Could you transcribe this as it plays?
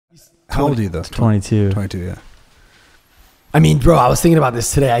How old are you though? 22. 22, yeah. I mean, bro, I was thinking about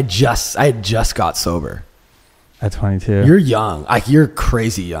this today. I had just got sober. At 22. You're young. Like, you're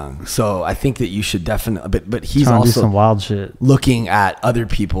crazy young. So I think that you should definitely, but he's trying to do also some wild shit. looking at other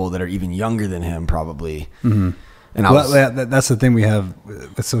people that are even younger than him, probably. Mm-hmm. And that's the thing we have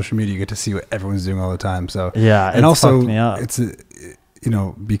with social media. You get to see what everyone's doing all the time. So yeah, and also fucked me up. it's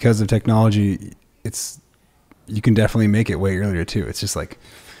because of technology, you can definitely make it way earlier too. It's just like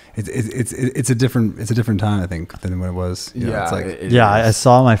it's a different time, I think, than when it was. It's like I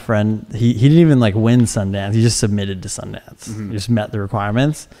saw my friend. He didn't even like win Sundance. He just submitted to Sundance. He just met the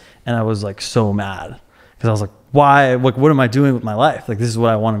requirements, and I was like so mad because I was like, why? Like, what am I doing with my life? Like, this is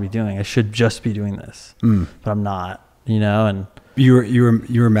what I want to be doing. I should just be doing this, but I'm not. And you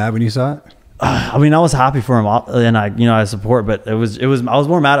were mad when you saw it. I mean, I was happy for him, and I support, but I was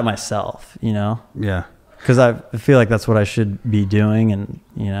more mad at myself. Yeah. Because I feel like that's what I should be doing. And,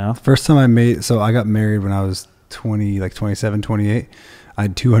 First time I got married when I was 20, like 27, 28. I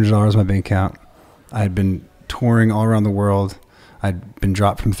had $200 in my bank account. I had been touring all around the world. I'd been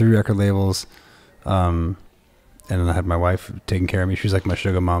dropped from 3 record labels. And then I had my wife taking care of me. She was like my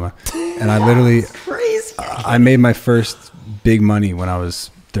sugar mama. And I literally, crazy. I made my first big money when I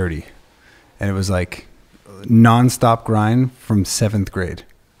was 30. And it was like nonstop grind from 7th grade.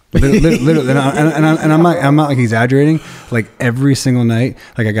 Literally, and I'm not like exaggerating. Like every single night,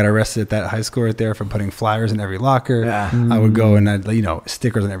 like I got arrested at that high school right there for putting flyers in every locker. Yeah. I would go and I'd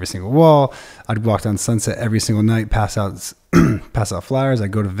stickers on every single wall. I'd walk down Sunset every single night, pass out flyers.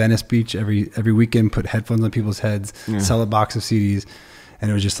 I'd go to Venice Beach every weekend, put headphones on people's heads, sell a box of CDs,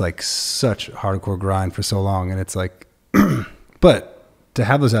 and it was just like such hardcore grind for so long. And it's like, but to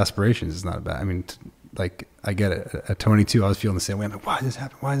have those aspirations is not bad. I mean. Like I get it. At 22, I was feeling the same way. I'm like, why did this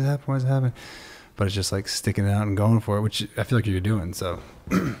happen? Why did it happen? Why does it happen? But it's just like sticking it out and going for it, which I feel like you're doing. So,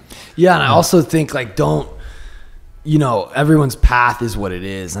 yeah. And I also think like, everyone's path is what it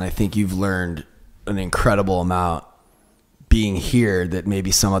is. And I think you've learned an incredible amount being here that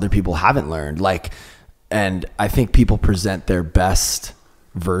maybe some other people haven't learned. Like, and I think people present their best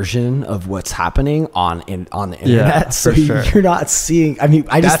version of what's happening on the internet, so you're not seeing. I mean,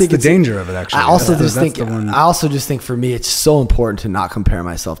 I just think it's the danger of it. Actually, I also just think for me, it's so important to not compare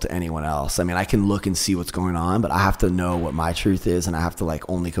myself to anyone else. I mean, I can look and see what's going on, but I have to know what my truth is, and I have to like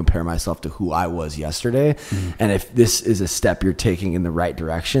only compare myself to who I was yesterday. And if this is a step you're taking in the right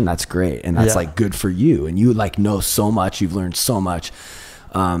direction, that's great, and that's like good for you. And you like know so much, you've learned so much.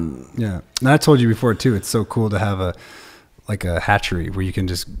 And I told you before too. It's so cool to have a hatchery where you can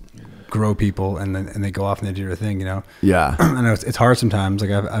just grow people and they go off and they do their thing, Yeah. I know it's hard sometimes.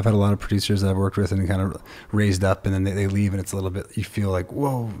 Like I've had a lot of producers that I've worked with and kind of raised up, and then they leave, and it's a little bit, you feel like,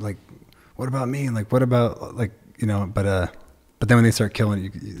 whoa, like what about me? And like, what about like, but then when they start killing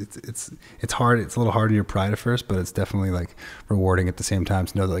you, it's hard. It's a little hard on your pride at first, but it's definitely like rewarding at the same time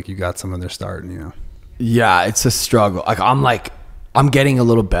to know that like you got some of their start, Yeah. It's a struggle. I'm getting a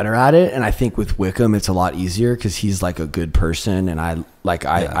little better at it, and I think with Wickham it's a lot easier because he's like a good person, and I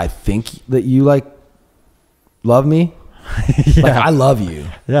think that you like love me. Like I love you.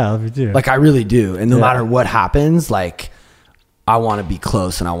 Yeah, I love you too. Like I really do, and no matter what happens, like I want to be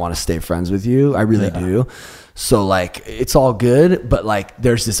close and I want to stay friends with you. I really do. So like it's all good, but like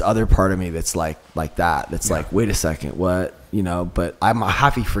there's this other part of me that's like that. That's like, wait a second, what? But I'm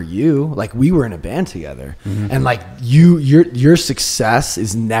happy for you. Like we were in a band together, and like your success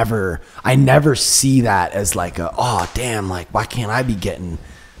is I never see that as like oh damn, like why can't I be getting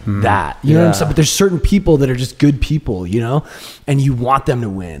that? You know what I'm saying? But there's certain people that are just good people, and you want them to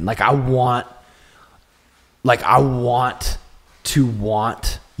win. Like I want to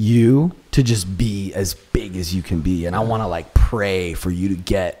want you to just be as big as you can be, and I want to like pray for you to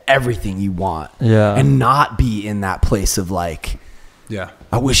get everything you want, and not be in that place of like,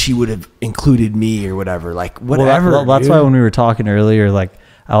 I wish he would have included me or whatever, like whatever. Well, that's why when we were talking earlier, like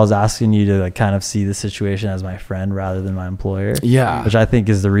I was asking you to like kind of see the situation as my friend rather than my employer, which I think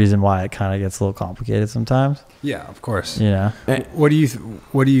is the reason why it kind of gets a little complicated sometimes. Yeah, of course. What do you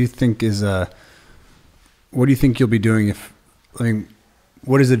think is what do you think you'll be doing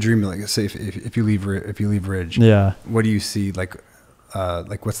what is the dream like? Say if you leave Ridge, what do you see like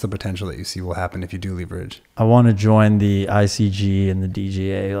what's the potential that you see will happen if you do leave Ridge? I want to join the ICG and the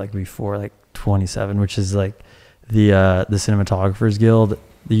DGA like before like 27, which is like the Cinematographers Guild,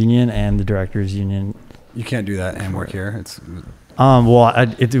 the union, and the Directors Union. You can't do that and work here. It's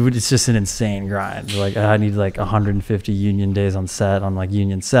it's just an insane grind. Like I need like 150 union days on set on like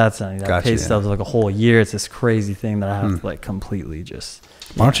union sets, and I need that pay stubs like a whole year. It's this crazy thing that I have to like completely just.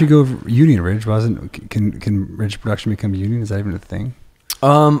 Why don't you go union, Ridge? Can Ridge Production become union? Is that even a thing?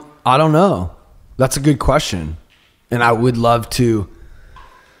 I don't know. That's a good question. And I would love to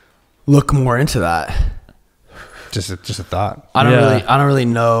look more into that. Just a thought. I don't really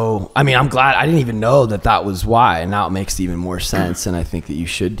know. I mean, I'm glad I didn't even know that was why. And now it makes even more sense. And I think that you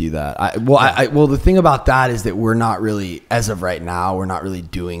should do that. Well, the thing about that is that we're not really, as of right now, we're not really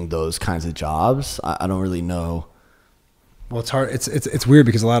doing those kinds of jobs. I don't really know. Well, it's hard. It's weird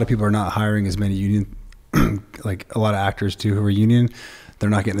because a lot of people are not hiring as many union, like a lot of actors too who are union. They're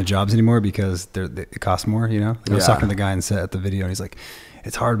not getting the jobs anymore because it costs more, you know? I was talking to the guy in set at the video and he's like,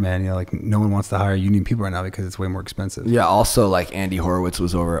 it's hard, man. You know, like no one wants to hire union people right now because it's way more expensive. Yeah. Also, like Andy Horowitz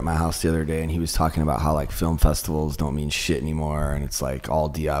was over at my house the other day and he was talking about how like film festivals don't mean shit anymore. And it's like all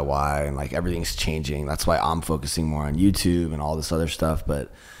DIY and like everything's changing. That's why I'm focusing more on YouTube and all this other stuff.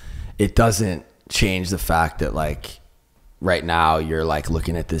 But it doesn't change the fact that like right now you're like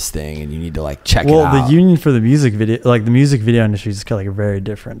looking at this thing and you need to like check it out. Well, the union for the music video, like the music video industry is kind of like very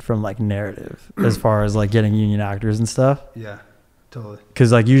different from like narrative as far as like getting union actors and stuff. Yeah. Totally.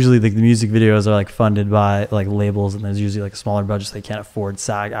 Because like usually the music videos are like funded by like labels and there's usually like smaller budgets. They can't afford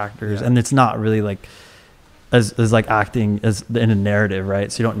SAG actors and it's not really like as like acting as in a narrative, right?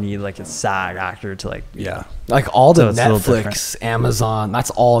 So you don't need like a SAG actor to like like all the Netflix, Amazon, that's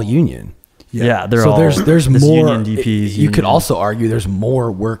all union. Yeah, they're so all there's more union DPs. You could also argue there's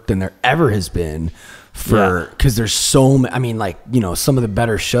more work than there ever has been for because there's so I mean like you know some of the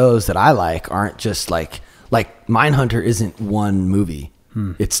better shows that I like aren't just like Mindhunter isn't one movie.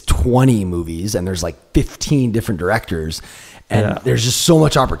 It's 20 movies and there's like 15 different directors and there's just so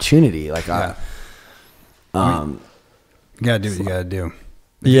much opportunity. Like, I mean, you gotta do what you gotta do.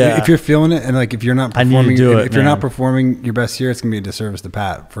 If you're feeling it and like if you're not performing, if you're not performing your best here, it's gonna be a disservice to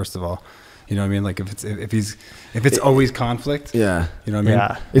Pat. First of all, you know what I mean. Like if it's always conflict, you know what I mean.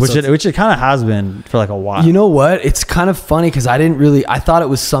 Yeah, which it kind of has been for like a while. You know what? It's kind of funny because I thought it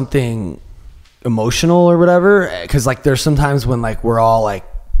was something emotional or whatever because like there's sometimes when like we're all like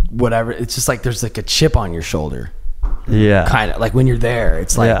whatever it's just like there's like a chip on your shoulder kind of like when you're there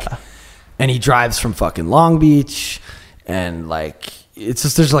it's like and he drives from fucking Long Beach and like it's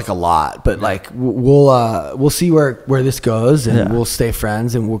just there's like a lot but like we'll see where this goes and we'll stay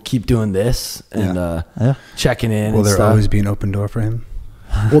friends and we'll keep doing this and checking in. Will there always be an open door for him?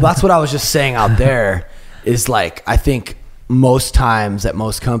 Well, that's what I was just saying out there is like I think most times at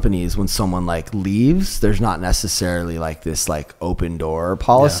most companies when someone like leaves there's not necessarily like this like open door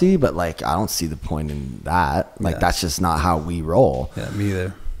policy but like I don't see the point in that like that's just not how we roll. Me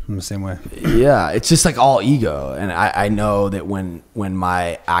either. I'm the same way. It's just like all ego and I know that when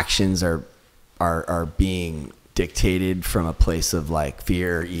my actions are being dictated from a place of like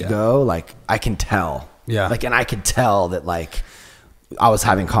fear ego like I can tell like and I could tell that like I was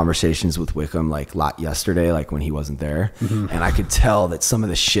having conversations with Wickham like yesterday, like when he wasn't there, and I could tell that some of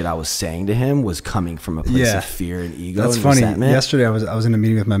the shit I was saying to him was coming from a place of fear and ego. That's funny. Yesterday I was in a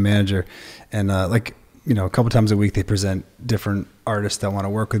meeting with my manager, and like you know a couple times a week they present different artists that want to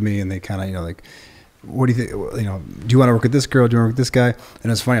work with me, and they kind of you know like, what do you think? You know, do you want to work with this girl? Do you want to work with this guy? And it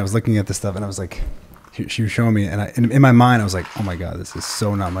was funny. I was looking at this stuff, and I was like. She was showing me, and in my mind, I was like, "Oh my god, this is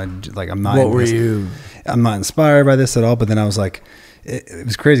so not my like." I'm not. What were you? I'm not inspired by this at all. But then I was like, it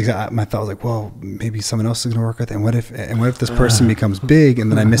was crazy. My thought was like, "Well, maybe someone else is gonna work with it." And what if this person becomes big, and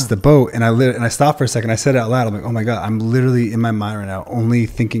then I miss the boat? And I stopped for a second. I said it out loud. I'm like, "Oh my god, I'm literally in my mind right now, only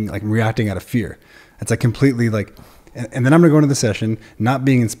thinking like reacting out of fear." It's like completely like, and then I'm gonna go into the session not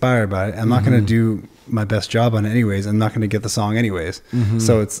being inspired by it. I'm not gonna do my best job on it anyways. I'm not going to get the song anyways.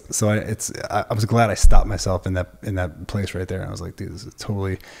 So I was glad I stopped myself in that place right there. And I was like, dude, this is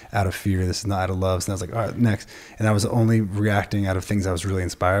totally out of fear. This is not out of love. So I was like, all right, next. And I was only reacting out of things I was really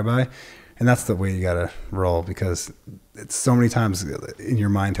inspired by. And that's the way you got to roll because it's so many times in your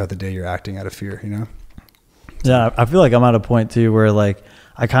mind throughout the day, you're acting out of fear, you know? Yeah. I feel like I'm at a point too, where like,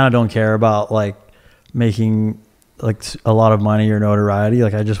 I kind of don't care about like making like a lot of money or notoriety.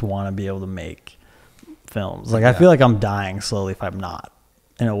 Like I just want to be able to make films. Like I feel like I'm dying slowly if I'm not,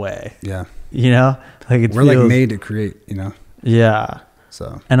 in a way. Yeah. You know, like we're like made to create. You know. Yeah.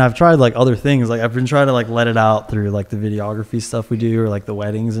 So. And I've tried like other things. Like I've been trying to like let it out through like the videography stuff we do or like the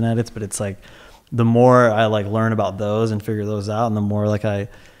weddings and edits. But it's like the more I like learn about those and figure those out, and the more like I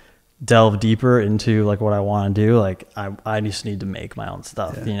delve deeper into like what I want to do. Like I just need to make my own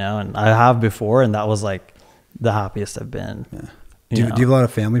stuff. You know, and I have before, and that was like the happiest I've been. Yeah. Do you have a lot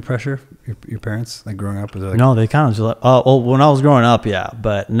of family pressure? Your parents, like growing up, was like no, they kind of just like, well, when I was growing up,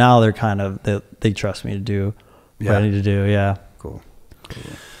 but now they're kind of they trust me to do what I need to do. Yeah, cool.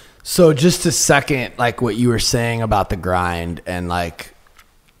 So just a second, like what you were saying about the grind, and like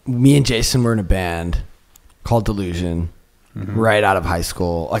me and Jason were in a band called Delusion, right out of high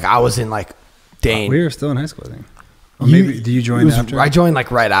school. Like I was in like Dane. We were still in high school, I think. Or maybe did you join after? I joined like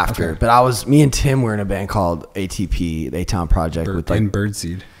right after, but me and Tim were in a band called ATP, the A-Town Project, with like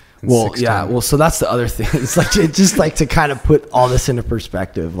Birdseed. Well, yeah. Well, so that's the other thing. It's like just like to kind of put all this into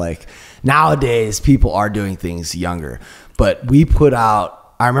perspective. Like nowadays, people are doing things younger, but we put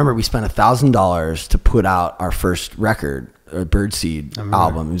out. I remember we spent $1,000 to put out our first record, a Birdseed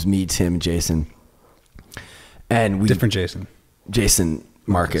album. It was me, Tim, and Jason, and different Jason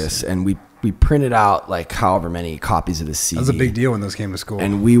Marcus, and we printed out like however many copies of the CD. That was a big deal when those came to school.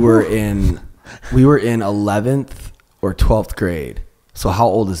 And we were in 11th or 12th grade. So how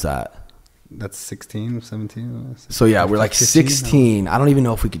old is that? That's 16, 17. So yeah, we're like 16. I don't even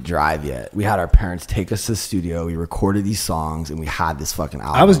know if we could drive yet. We had our parents take us to the studio. We recorded these songs and we had this fucking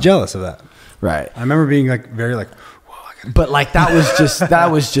album. I was jealous of that. Right. I remember being like very like, whoa, but like that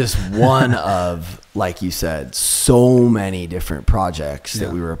was just one of, like you said, so many different projects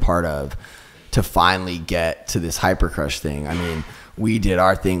that we were a part of to finally get to this Hypercrush thing. I mean, we did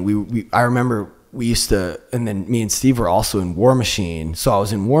our thing. I remember we used to, and then me and Steve were also in War Machine. So I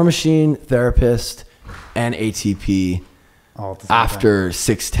was in War Machine, Therapist, and ATP after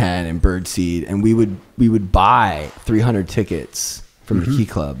 610 and Birdseed, and we would buy 300 tickets from the Key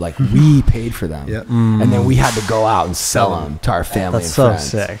Club. Like we paid for them, and then we had to go out and sell them to our family and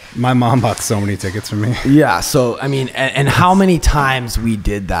friends. That's so sick. My mom bought so many tickets for me. Yeah, so I mean, and how many times we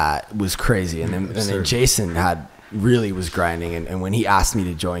did that was crazy. And then Jason really was grinding, and when he asked me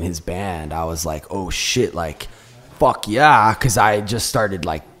to join his band, I was like, oh shit, like fuck yeah, because I had just started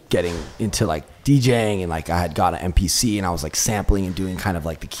like getting into like DJing, and like I had got an MPC and I was like sampling and doing kind of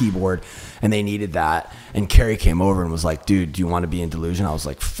like the keyboard, and they needed that. And Carrie came over and was like, dude, do you want to be in Delusion? I was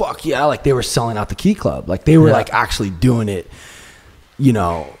like, fuck yeah. Like they were selling out the Key Club, like they were like actually doing it, you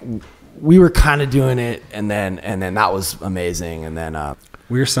know. We were kind of doing it, and then that was amazing. And then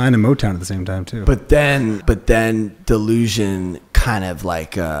we were signed to Motown at the same time too. But then Delusion kind of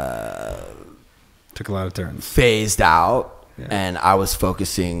like took a lot of turns, phased out. Yeah. And I was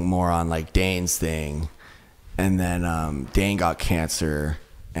focusing more on like Dane's thing, and then Dane got cancer,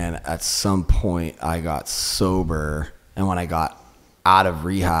 and at some point I got sober, and when I got out of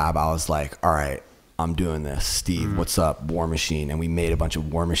rehab, I was like, all right, I'm doing this. Steve, what's up? War Machine. And we made a bunch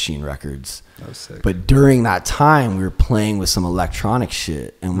of War Machine records. That was sick. But during that time, we were playing with some electronic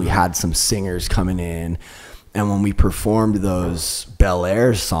shit, and we had some singers coming in, and when we performed those Bel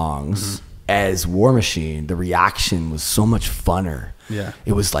Air songs as War Machine, the reaction was so much funner. Yeah.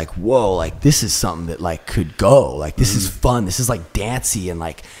 It was like, whoa, like this is something that like could go. Like this is fun. This is like dancey, and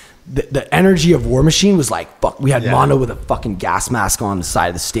like the energy of War Machine was like, fuck. We had Mondo with a fucking gas mask on the side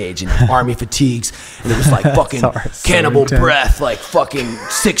of the stage, and army fatigues, and it was like fucking Cannibal Breath, like fucking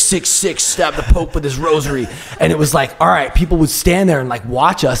 666 stab the Pope with his rosary, and it was like, all right, people would stand there and like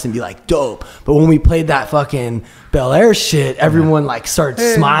watch us and be like, dope. But when we played that fucking Bel Air shit, everyone like started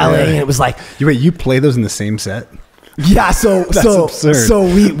smiling, and it was like, you play those in the same set? Yeah. So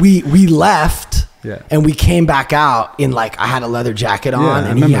we left. Yeah. And we came back out in like, I had a leather jacket on,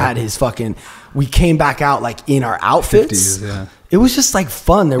 and he had his fucking, we came back out like in our outfits. 50s, yeah. It was just like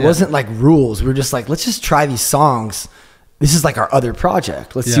fun. There wasn't like rules. We were just like, let's just try these songs. This is like our other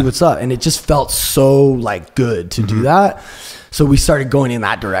project. Let's see what's up. And it just felt so like good to do that. So we started going in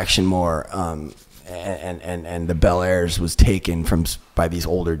that direction more. And the Bel Airs was taken by these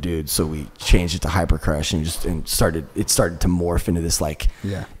older dudes, so we changed it to Hypercrush and started to morph into this like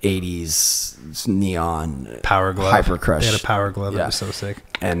 80s neon power glove. Hypercrush. They had a power glove that was so sick.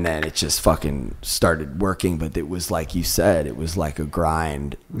 And then it just fucking started working, but it was like you said, it was like a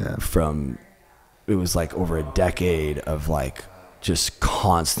grind it was like over a decade of like just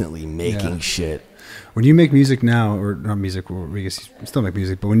constantly making shit. When you make music now, or not music, or I guess you still make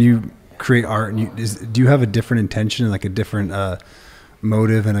music, but when you create art, and do you have a different intention and like a different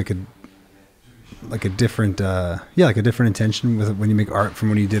motive and like a different intention with when you make art from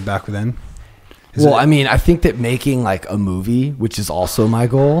when you did back then? I mean, I think that making like a movie, which is also my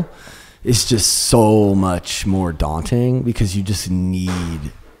goal, is just so much more daunting because you just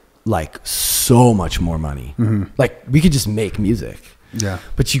need like so much more money. Like we could just make music,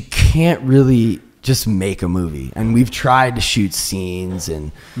 but you can't really just make a movie. And we've tried to shoot scenes,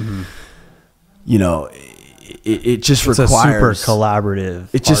 and you know, it just requires a super collaborative.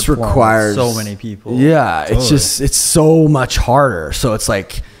 It just requires so many people. Yeah, totally. It's so much harder. So it's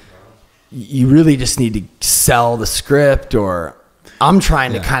like you really just need to sell the script, or I'm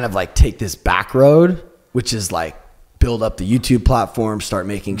trying to kind of like take this back road, which is like build up the YouTube platform, start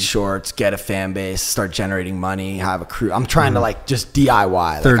making shorts, get a fan base, start generating money, have a crew. I'm trying to like just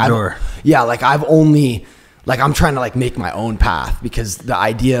DIY. Third door. Yeah, like I've only like I'm trying to like make my own path, because the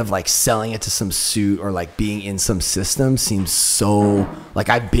idea of like selling it to some suit or like being in some system seems so like,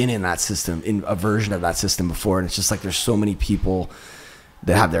 I've been in that system, in a version of that system before. And it's just like, there's so many people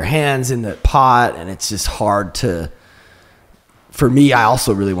that have their hands in the pot, and it's just hard to, for me, I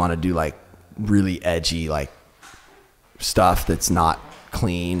also really want to do like really edgy, like stuff that's not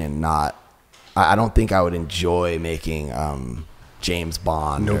clean and not, I don't think I would enjoy making, James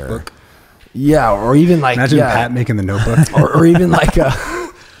Bond Notebook. Or even like, imagine Pat making the Notebook. or even like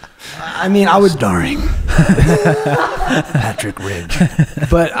I mean, I would starring Patrick Ridge.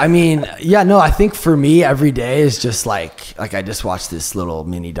 But I mean, I think for me every day is just like I just watched this little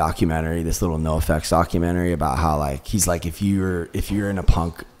mini documentary, this little NoFX documentary about how like, he's like, if you're in a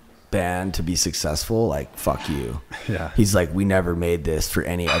punk band to be successful, like fuck you. Yeah. He's like, we never made this for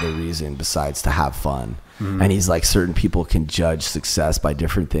any other reason besides to have fun. And he's like, certain people can judge success by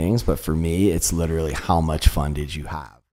different things, but for me, it's literally how much fun did you have?